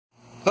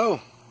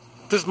Hello,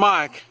 this is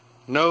Mike,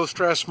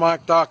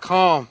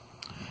 NoStressMike.com,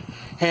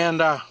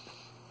 and I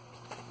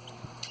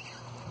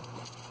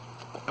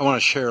want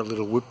to share a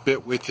little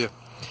bit with you.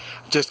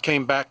 Just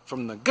came back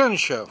from the gun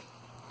show.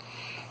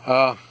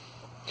 The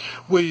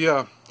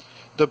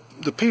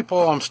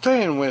people I'm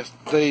staying with,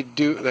 they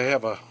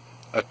have a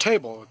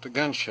table at the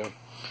gun show,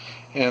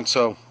 and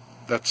so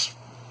that's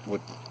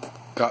what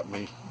got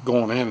me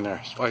going in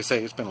there. So I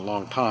say it's been a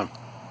long time,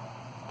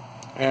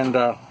 and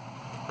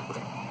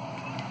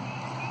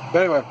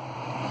but anyway,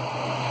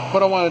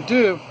 what I want to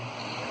do,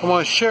 I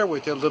want to share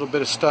with you a little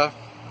bit of stuff,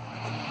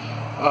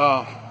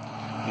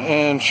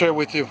 and share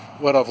with you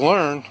what I've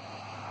learned.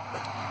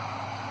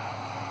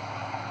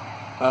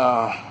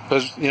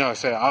 Because, you know, I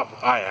say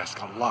I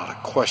ask a lot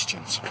of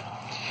questions,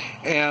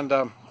 and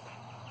but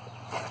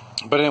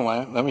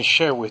anyway, let me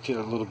share with you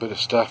a little bit of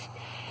stuff.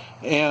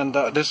 And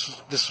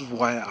this is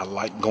why I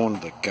like going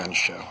to the gun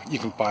show. You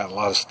can buy a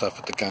lot of stuff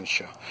at the gun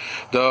show.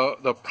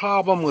 The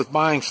problem with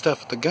buying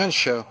stuff at the gun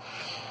show,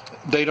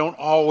 they don't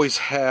always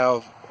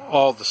have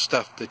all the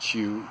stuff that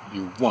you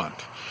want.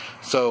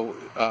 So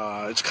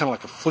it's kind of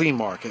like a flea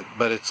market,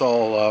 but it's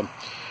all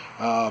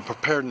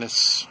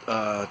preparedness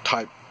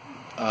type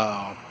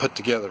put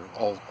together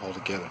all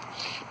together.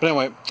 But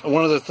anyway,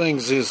 one of the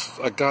things is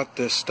I got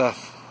this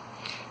stuff.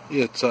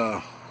 It's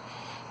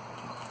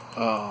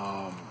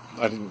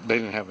they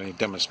didn't have any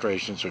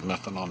demonstrations or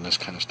nothing on this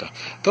kind of stuff.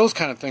 Those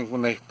kind of things,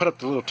 when they put up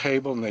the little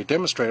table and they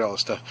demonstrate all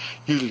this stuff,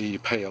 usually you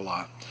pay a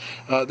lot.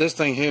 This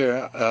thing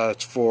here,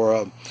 it's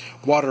for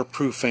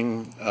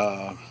waterproofing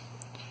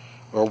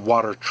or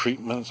water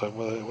treatment.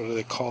 What do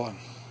they call it?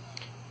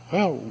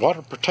 Well,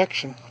 water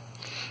protection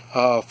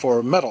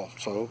for metal,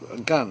 so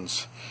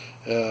guns,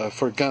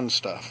 for gun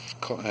stuff.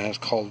 And it's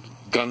called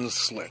Gun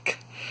Slick.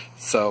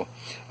 So,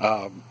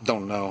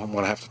 don't know. I'm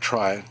going to have to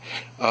try it.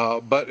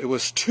 But it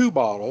was 2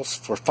 bottles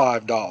for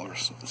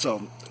 $5.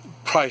 So,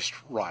 priced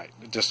right.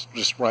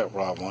 Just right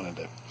where I wanted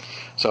it.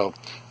 So,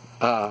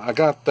 I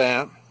got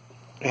that.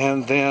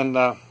 And then,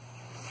 let's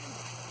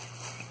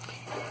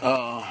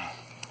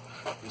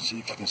see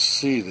if you can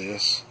see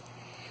this.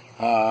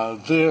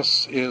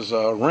 This is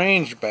a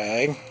range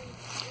bag.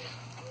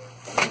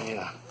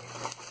 Yeah.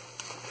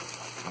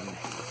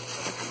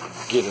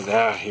 Get it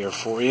out here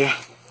for you.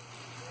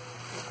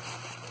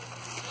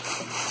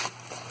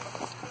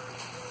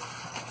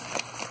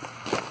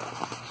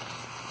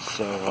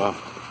 So,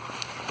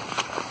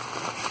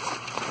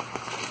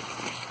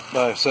 like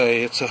I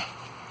say, it's a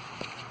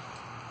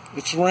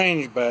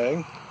range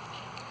bag,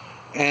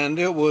 and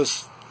it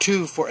was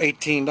 2 for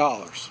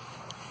 $18.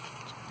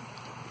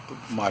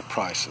 My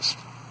prices,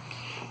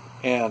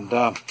 and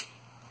I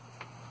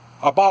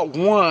bought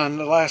one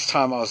the last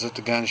time I was at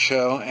the gun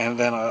show, and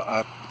then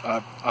I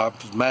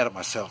was mad at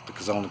myself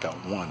because I only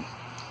got one,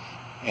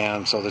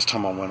 and so this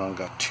time I went on and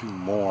got 2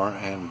 more,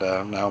 and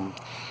now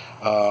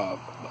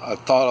I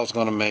thought I was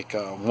going to make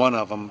one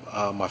of them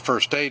my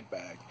first aid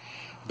bag.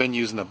 Been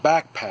using a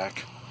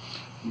backpack,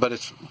 but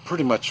it's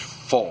pretty much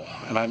full,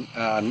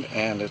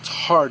 and it's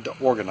hard to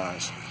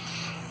organize.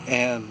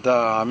 And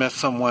I met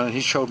someone, and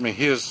he showed me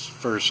his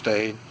first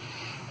aid,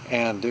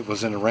 and it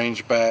was in a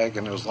range bag,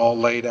 and it was all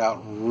laid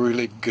out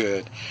really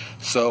good.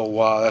 So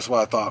that's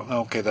why I thought,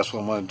 okay, that's what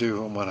I'm going to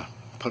do. I'm going to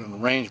put it in a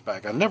range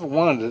bag. I never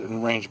wanted it in a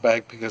range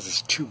bag because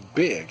it's too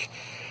big.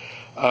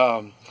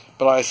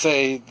 But I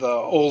say the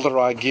older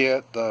I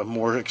get, the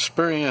more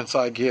experience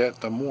I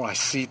get, the more I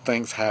see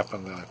things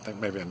happen, then I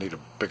think maybe I need a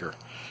bigger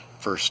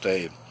first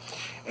aid.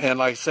 And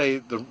like I say,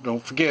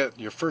 don't forget,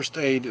 your first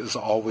aid is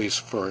always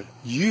for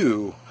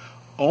you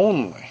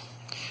only.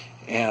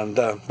 And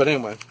but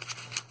anyway,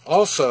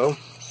 also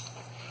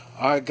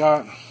I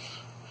got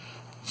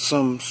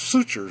some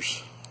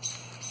sutures,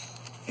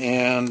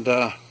 and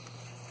I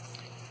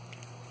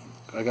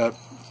got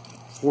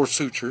 4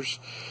 sutures.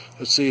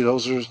 Let's see,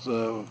 those are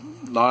the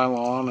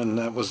nylon, and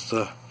that was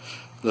the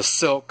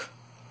silk.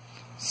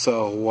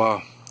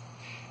 So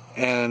so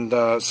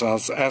I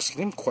was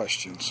asking him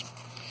questions.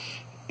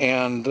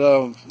 And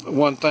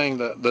one thing,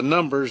 the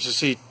numbers, you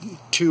see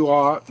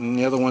 2-aught, and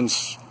the other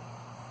one's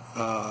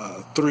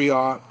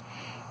 3-aught.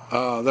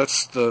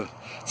 That's the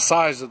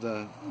size of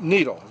the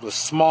needle. The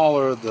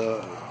smaller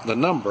the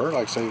number,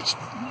 like say it's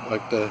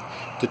like the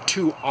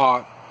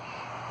 2-aught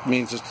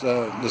means it's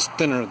the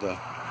thinner the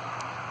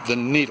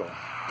needle,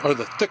 or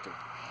the thicker.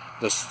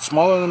 The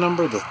smaller the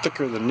number, the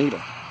thicker the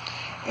needle.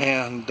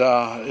 And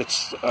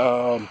it's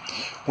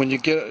when you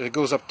get it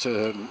goes up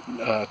to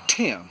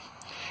 10.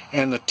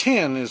 And the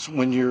 10 is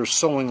when you're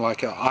sewing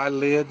like an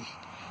eyelid,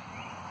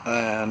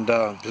 and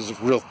there's a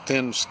real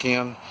thin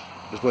skin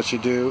is what you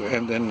do.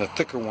 And then the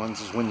thicker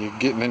ones is when you're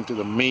getting into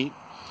the meat.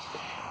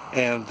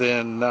 And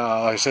then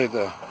like I say,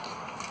 those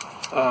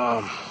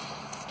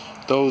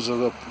are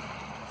the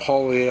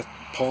poly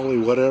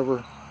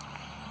whatever.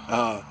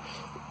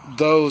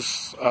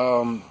 Those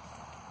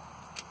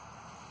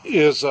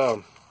is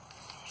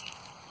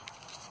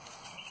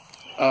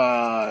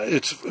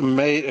it's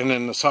made, and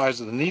then the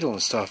size of the needle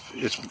and stuff,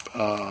 it's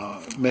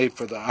made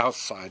for the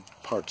outside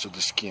parts of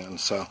the skin.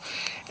 So,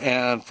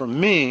 and for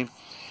me,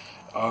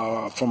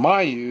 for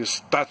my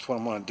use, that's what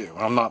I'm going to do.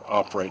 I'm not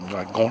operating,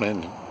 like going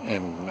in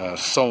and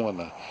sewing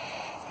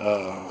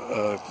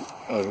a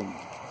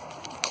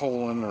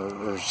colon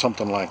or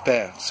something like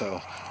that.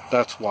 So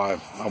that's why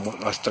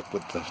I stuck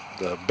with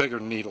the bigger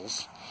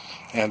needles.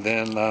 And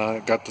then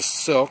got the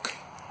silk,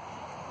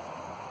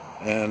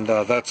 and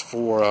that's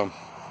for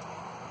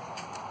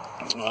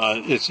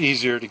it's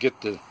easier to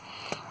get the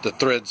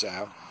threads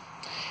out.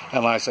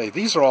 And like I say,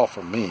 these are all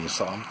for me,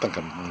 so I'm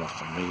thinking more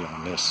for me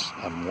on this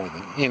more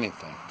than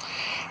anything.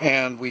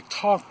 And we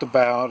talked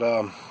about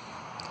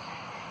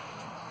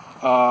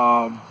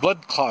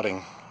blood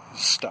clotting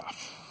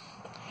stuff.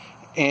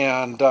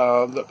 And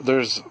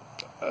there's,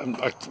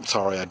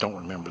 sorry, I don't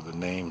remember the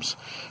names,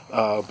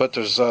 but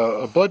there's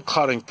a blood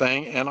clotting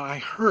thing, and I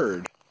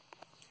heard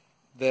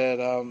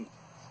that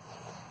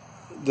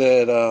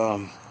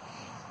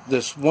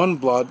this one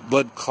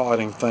blood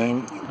clotting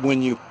thing,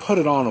 when you put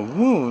it on a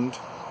wound,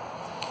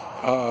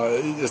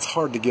 it's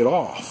hard to get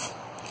off.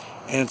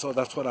 And so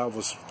that's what I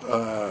was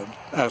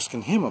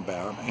asking him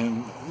about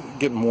and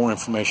getting more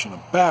information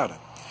about it.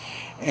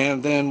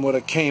 And then what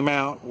it came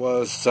out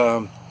was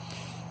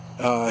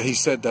he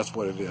said that's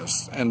what it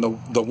is. And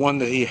the one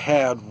that he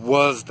had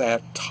was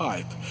that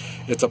type.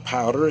 It's a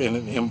powder in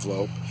an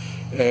envelope.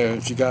 And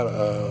if you got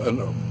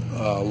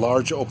a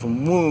large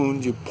open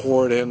wound, you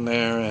pour it in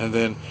there, and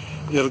then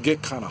it'll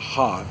get kind of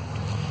hot.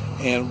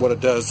 And what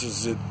it does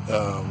is it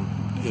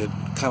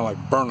kind of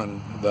like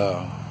burning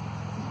the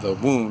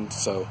wound.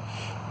 So,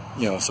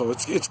 you know, so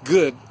it's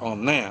good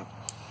on that.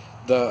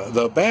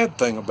 The bad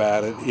thing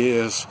about it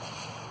is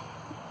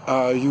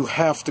you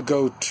have to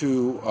go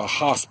to a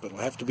hospital.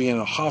 You have to be in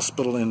a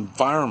hospital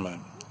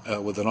environment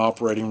with an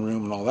operating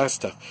room and all that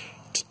stuff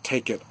to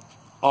take it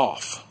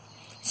off.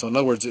 So in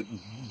other words, it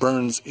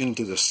burns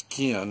into the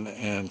skin,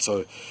 and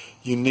so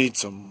you need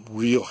some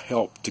real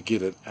help to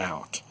get it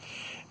out.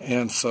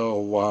 And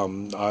so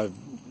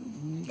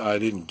I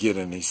didn't get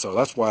any, so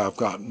that's why I've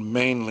got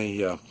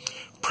mainly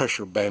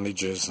pressure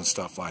bandages and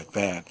stuff like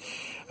that.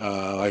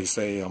 Like I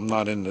say, I'm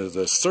not into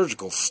the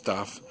surgical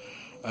stuff.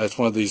 It's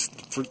one of these,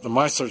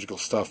 my surgical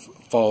stuff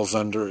falls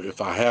under,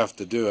 if I have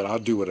to do it, I'll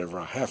do whatever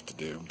I have to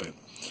do. But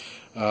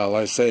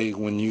like I say,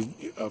 when you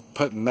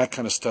put in that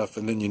kind of stuff,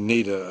 and then you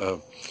need a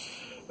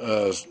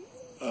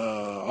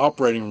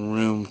operating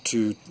room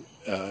to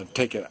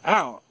take it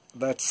out,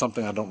 that's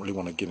something I don't really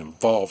want to get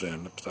involved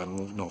in, because I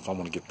don't know if I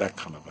want to get that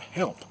kind of a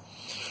help.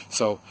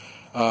 So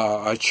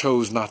I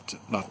chose not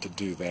to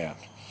do that.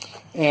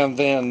 And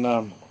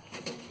then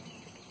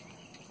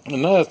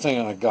another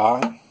thing I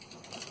got,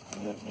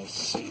 let me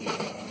see,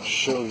 I'll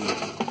show you.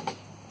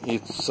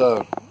 It's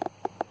an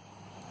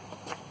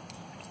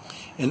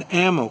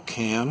ammo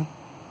can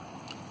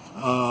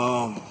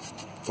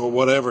for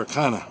whatever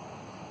kind of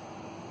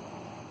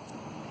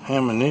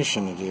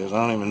ammunition it is.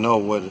 I don't even know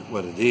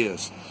what it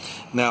is.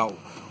 Now,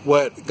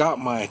 what got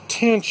my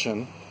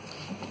attention,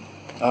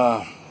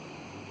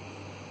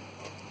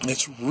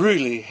 it's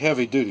really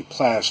heavy-duty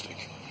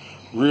plastic,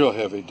 real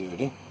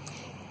heavy-duty,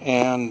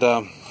 and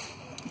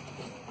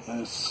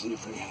let's see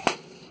if it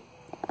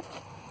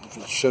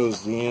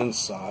shows the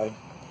inside.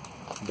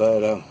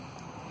 But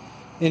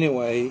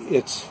anyway,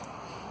 it's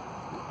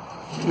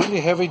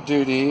really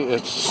heavy-duty.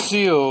 It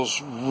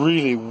seals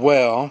really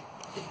well.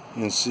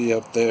 You can see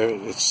up there,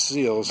 it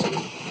seals.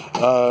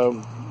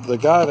 The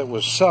guy that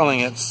was selling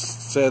it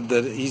said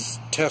that he's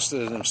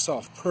tested it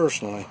himself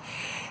personally,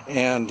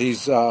 and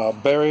he's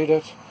buried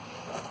it.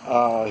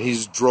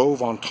 He's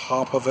drove on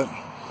top of it.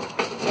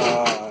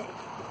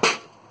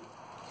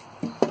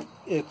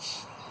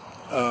 It's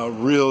a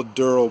real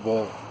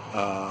durable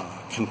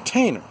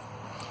container,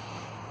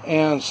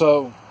 and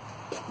so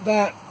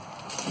that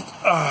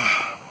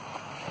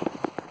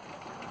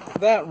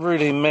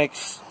really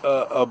makes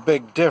a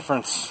big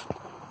difference,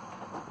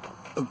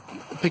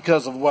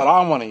 because of what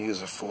I want to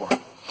use it for.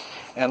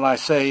 And like I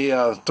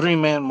say,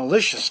 three-man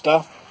militia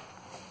stuff,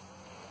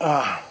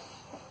 like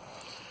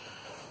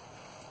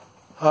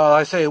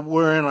I say,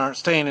 we're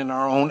staying in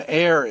our own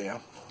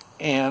area,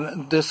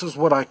 and this is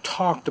what I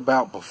talked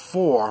about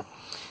before,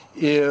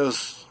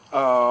 is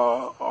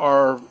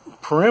our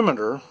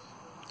perimeter.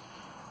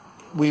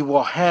 We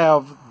will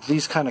have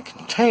these kind of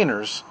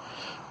containers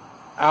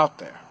out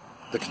there.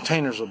 The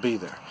containers will be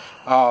there.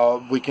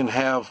 We can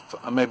have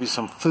maybe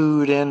some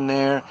food in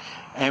there,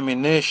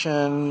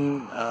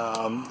 ammunition,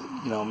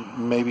 you know,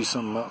 maybe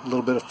some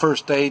little bit of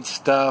first aid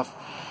stuff,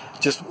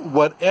 just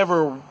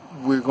whatever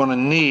we're going to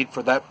need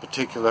for that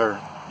particular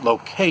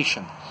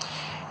location.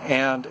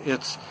 And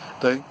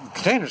the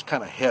container's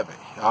kind of heavy.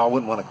 I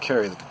wouldn't want to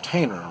carry the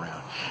container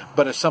around,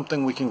 but it's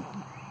something we can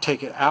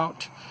take it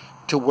out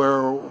to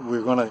where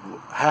we're going to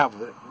have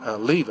it,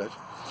 leave it,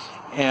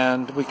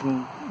 and we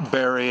can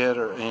bury it,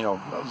 or, you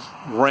know,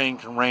 rain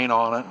can rain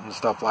on it and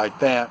stuff like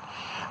that,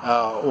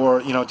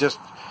 or, you know, just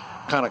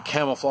kind of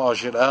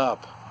camouflage it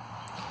up.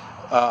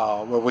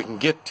 where we can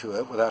get to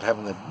it without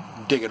having to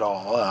dig it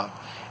all up.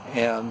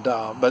 And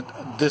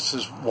but this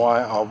is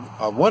why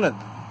I wanted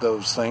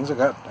those things. I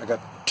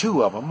got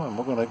 2 of them, and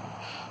we're going to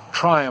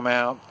try them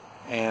out,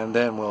 and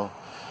then we'll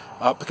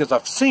because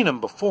I've seen them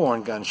before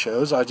in gun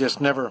shows. I just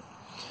never.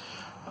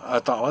 I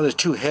thought, well, they're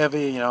too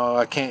heavy. You know,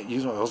 I can't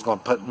use them. I was going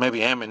to put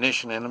maybe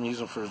ammunition in them, use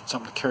them for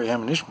something to carry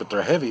ammunition, but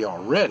they're heavy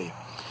already.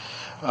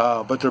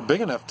 But they're big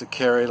enough to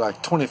carry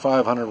like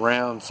 2,500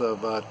 rounds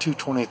of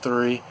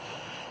 223,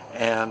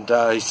 and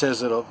he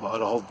says it'll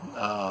hold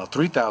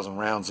 3,000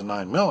 rounds of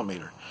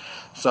 9mm.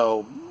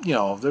 So you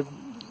know,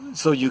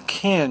 so you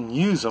can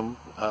use them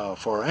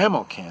for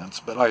ammo cans.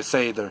 But like I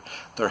say,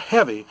 they're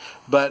heavy.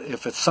 But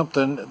if it's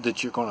something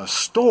that you're going to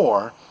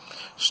store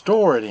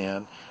it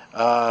in,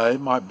 it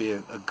might be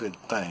a good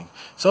thing.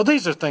 So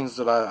these are things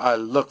that I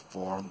look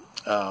for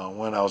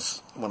when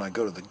I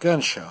go to the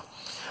gun show.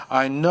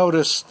 I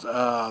noticed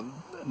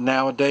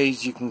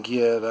nowadays you can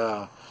get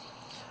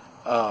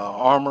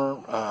armor,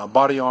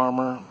 body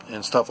armor,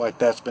 and stuff like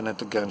that's been at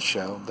the gun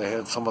show. They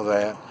had some of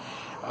that,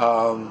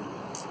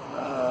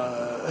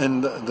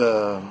 and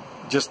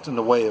just in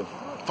the way of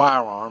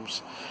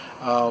firearms,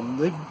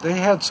 they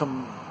had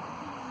some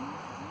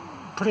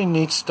pretty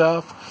neat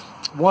stuff.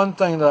 One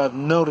thing that I've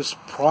noticed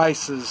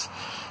prices,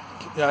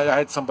 I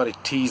had somebody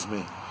tease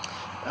me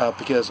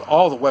because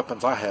all the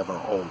weapons I have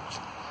are old,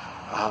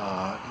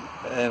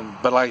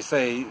 but like I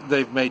say,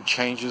 they've made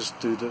changes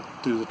through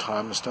the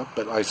time and stuff.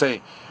 But like I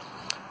say,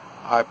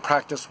 I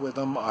practice with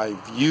them,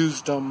 I've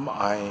used them,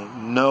 I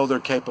know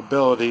their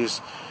capabilities.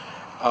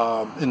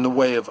 In the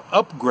way of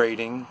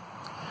upgrading,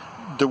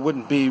 there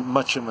wouldn't be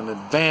much of an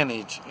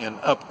advantage in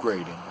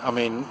upgrading. I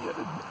mean,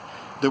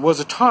 there was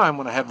a time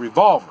when I had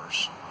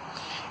revolvers.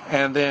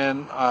 And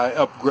then I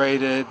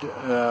upgraded,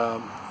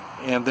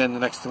 and then the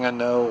next thing I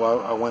know,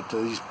 I went to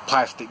these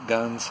plastic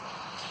guns,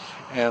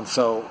 and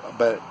so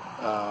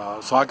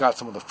I got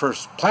some of the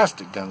first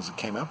plastic guns that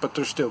came out, but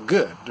they're still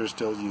good, they're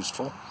still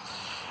useful,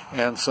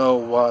 and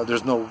so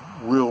there's no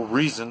real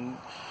reason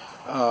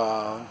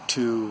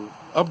to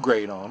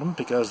upgrade on them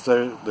because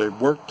they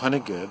work plenty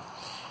good,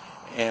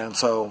 and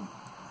so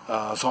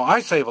I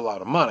save a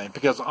lot of money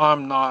because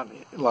I'm not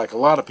like a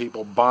lot of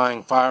people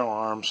buying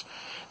firearms.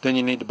 Then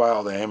you need to buy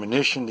all the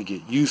ammunition to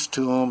get used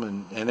to them,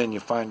 and then you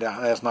find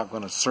out that's not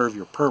going to serve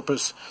your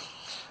purpose.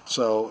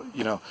 So,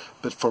 you know,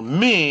 but for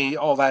me,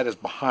 all that is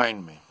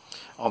behind me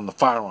on the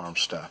firearm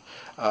stuff.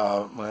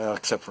 Well,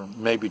 except for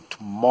maybe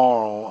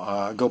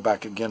tomorrow, go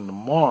back again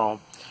tomorrow,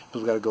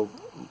 because we've got to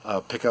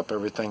go pick up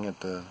everything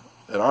at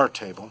our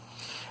table.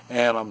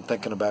 And I'm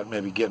thinking about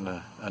maybe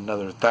getting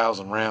another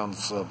 1,000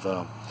 rounds of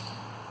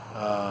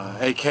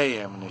AK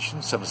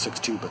ammunition,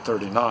 7.62 by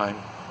 39.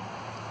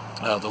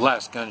 The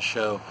last gun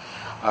show,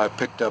 I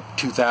picked up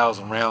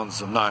 2,000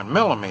 rounds of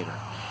 9mm,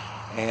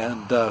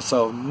 and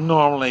so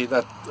normally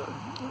that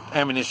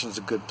ammunition is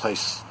a good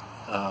place,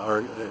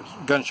 or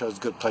gun show is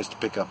a good place to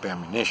pick up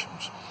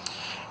ammunitions,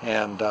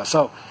 and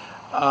so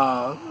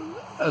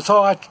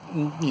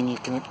you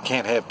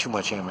can't have too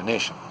much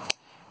ammunition.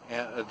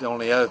 And the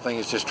only other thing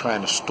is just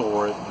trying to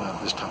store it and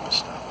this type of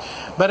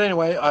stuff. But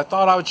anyway, I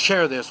thought I would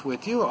share this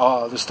with you,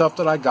 the stuff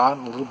that I got,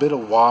 and a little bit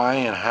of why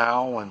and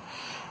how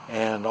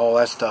and all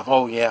that stuff.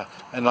 Oh yeah,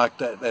 and like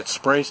that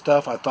spray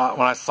stuff, I thought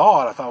when I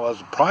saw it, I thought, well,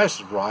 the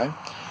price is right,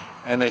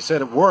 and they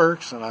said it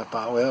works, and I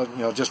thought, well, you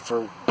know, just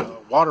for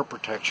water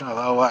protection, I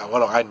thought, oh, what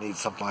do I need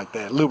something like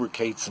that? It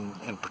lubricates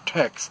and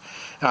protects.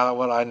 And I thought,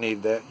 well, I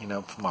need that, you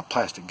know, for my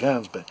plastic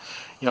guns. But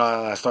you know,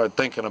 I started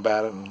thinking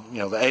about it, and you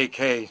know, the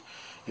AK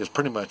is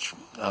pretty much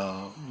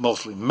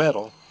mostly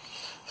metal,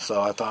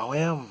 so I thought,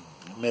 well,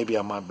 maybe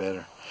I might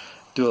better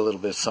do a little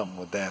bit of something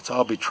with that. So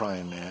I'll be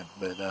trying that,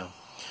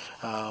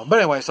 but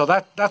anyway, so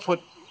that's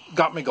what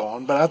got me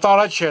going. But I thought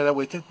I'd share that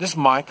with you. This is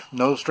Mike,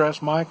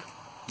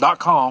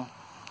 NoStressMike.com.